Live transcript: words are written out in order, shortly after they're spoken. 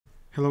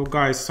Hello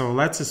guys, so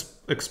let's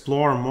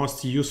explore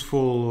most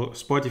useful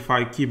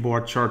Spotify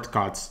keyboard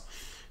shortcuts.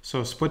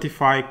 So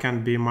Spotify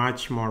can be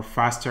much more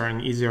faster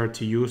and easier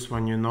to use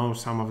when you know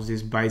some of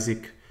these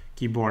basic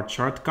keyboard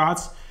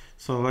shortcuts.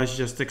 So let's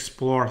just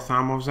explore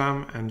some of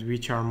them and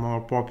which are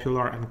more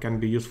popular and can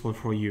be useful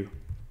for you.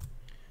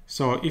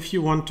 So if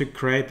you want to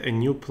create a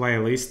new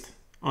playlist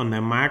on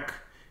a Mac,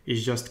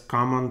 it's just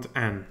Command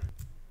N.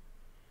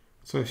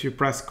 So if you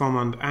press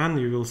Command N,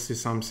 you will see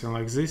something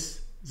like this.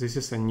 This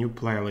is a new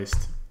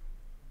playlist.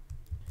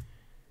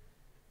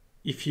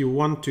 If you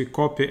want to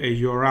copy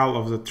a URL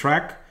of the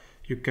track,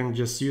 you can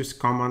just use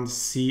Command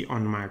C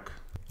on Mac.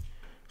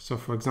 So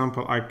for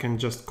example, I can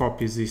just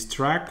copy this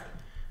track,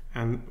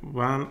 and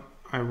when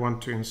I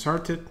want to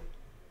insert it,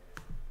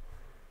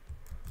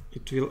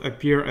 it will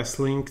appear as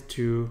link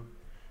to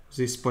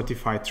this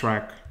Spotify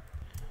track.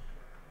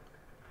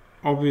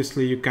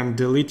 Obviously, you can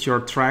delete your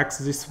tracks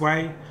this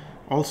way.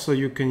 Also,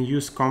 you can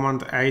use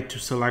Command A to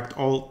select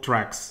all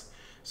tracks.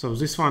 So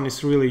this one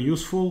is really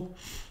useful.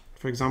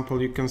 For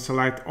example, you can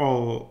select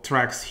all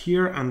tracks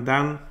here and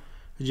then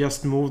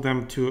just move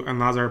them to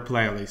another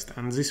playlist.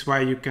 And this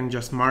way you can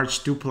just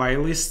merge two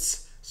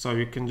playlists. So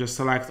you can just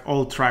select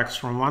all tracks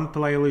from one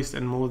playlist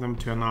and move them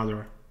to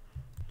another.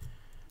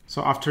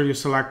 So after you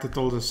selected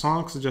all the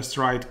songs, just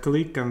right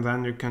click and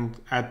then you can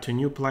add to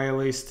new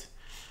playlist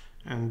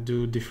and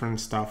do different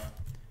stuff.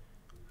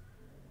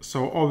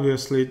 So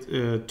obviously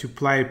to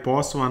play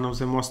pause, one of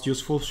the most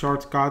useful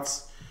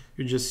shortcuts,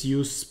 you just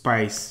use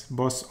space,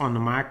 both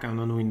on Mac and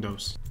on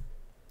Windows.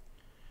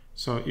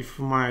 So if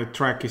my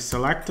track is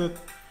selected,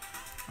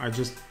 I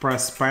just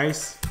press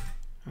space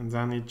and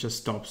then it just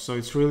stops. So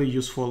it's really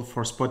useful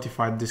for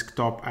Spotify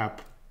desktop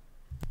app.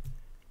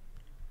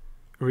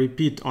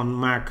 Repeat on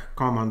Mac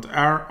Command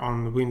R,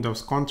 on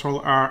Windows Control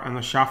R, and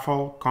a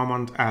shuffle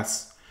Command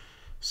S.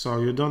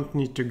 So you don't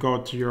need to go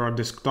to your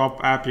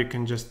desktop app, you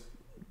can just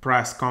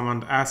press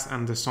Command S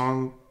and the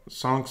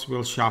songs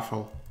will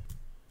shuffle.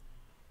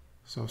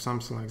 So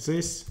something like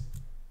this.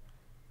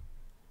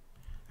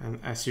 And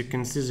as you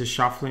can see, the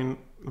shuffling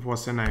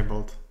was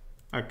enabled.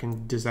 I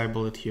can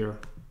disable it here.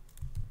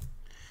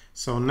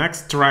 So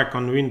next track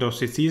on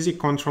Windows, it's easy,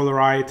 Control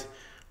right.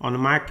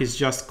 On Mac, it's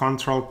just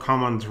Control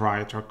Command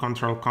right or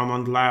Control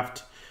Command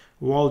left.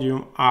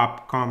 Volume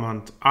up,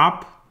 Command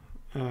up,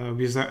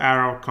 with the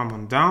arrow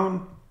Command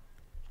down.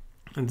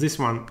 And this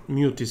one,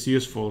 mute, is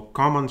useful,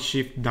 Command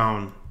Shift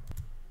down.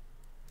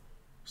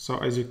 So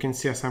as you can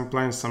see, as I'm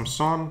playing some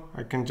song,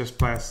 I can just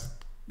press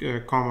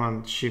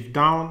Command Shift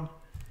down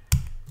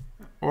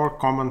or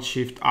Command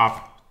Shift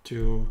up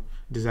to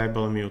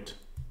disable mute.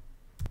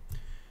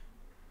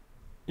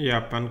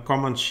 Yep, and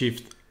Command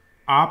Shift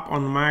up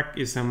on Mac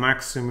is a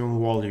maximum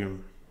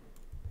volume.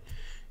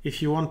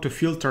 If you want to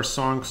filter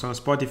songs on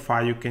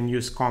Spotify, you can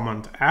use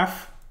Command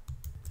F.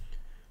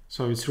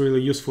 So it's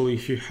really useful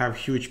if you have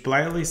huge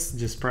playlists,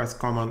 just press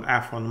Command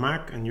F on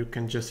Mac and you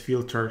can just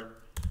filter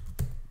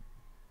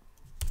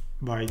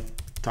by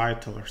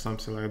title or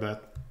something like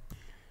that.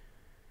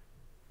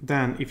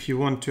 Then if you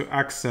want to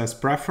access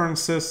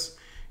preferences,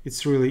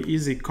 it's really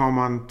easy,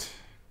 Command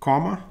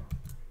comma.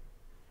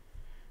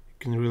 You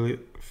can really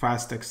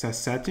fast access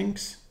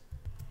settings.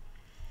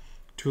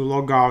 To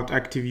log out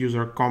active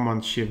user,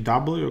 Command Shift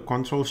W,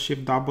 Control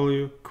Shift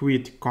W,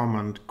 quit,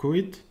 Command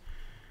quit.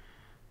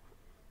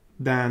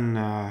 Then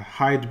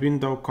hide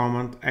window,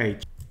 Command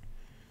H.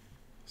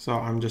 So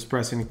I'm just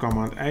pressing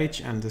Command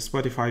H and the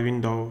Spotify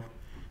window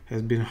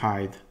has been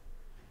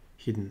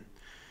hidden.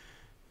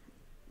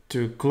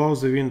 To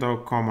close the window,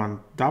 Command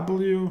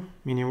W,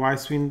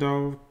 minimize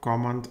window,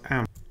 Command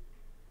M.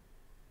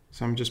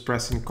 So I'm just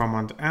pressing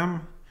Command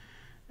M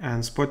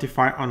and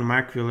Spotify on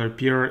Mac will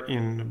appear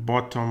in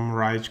bottom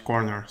right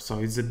corner. So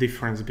it's the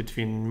difference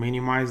between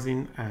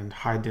minimizing and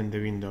hiding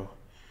the window.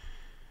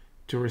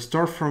 To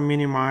restore from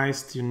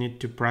minimized, you need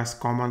to press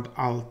Command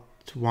Alt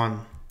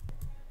 1.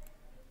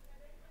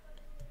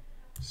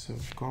 So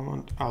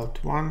Command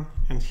Alt 1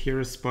 and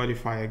here is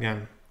Spotify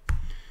again.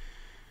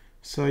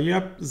 So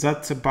yep,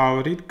 that's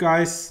about it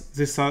guys.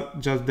 These are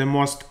just the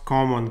most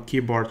common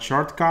keyboard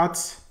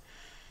shortcuts.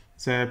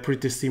 They're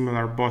pretty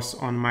similar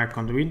both on Mac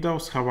and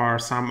Windows, however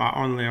some are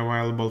only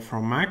available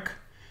from Mac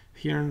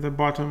here in the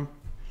bottom.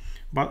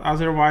 But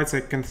otherwise I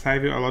can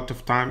save you a lot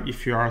of time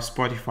if you are a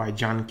Spotify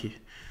junkie.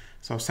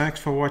 So thanks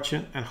for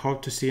watching and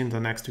hope to see you in the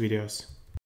next videos.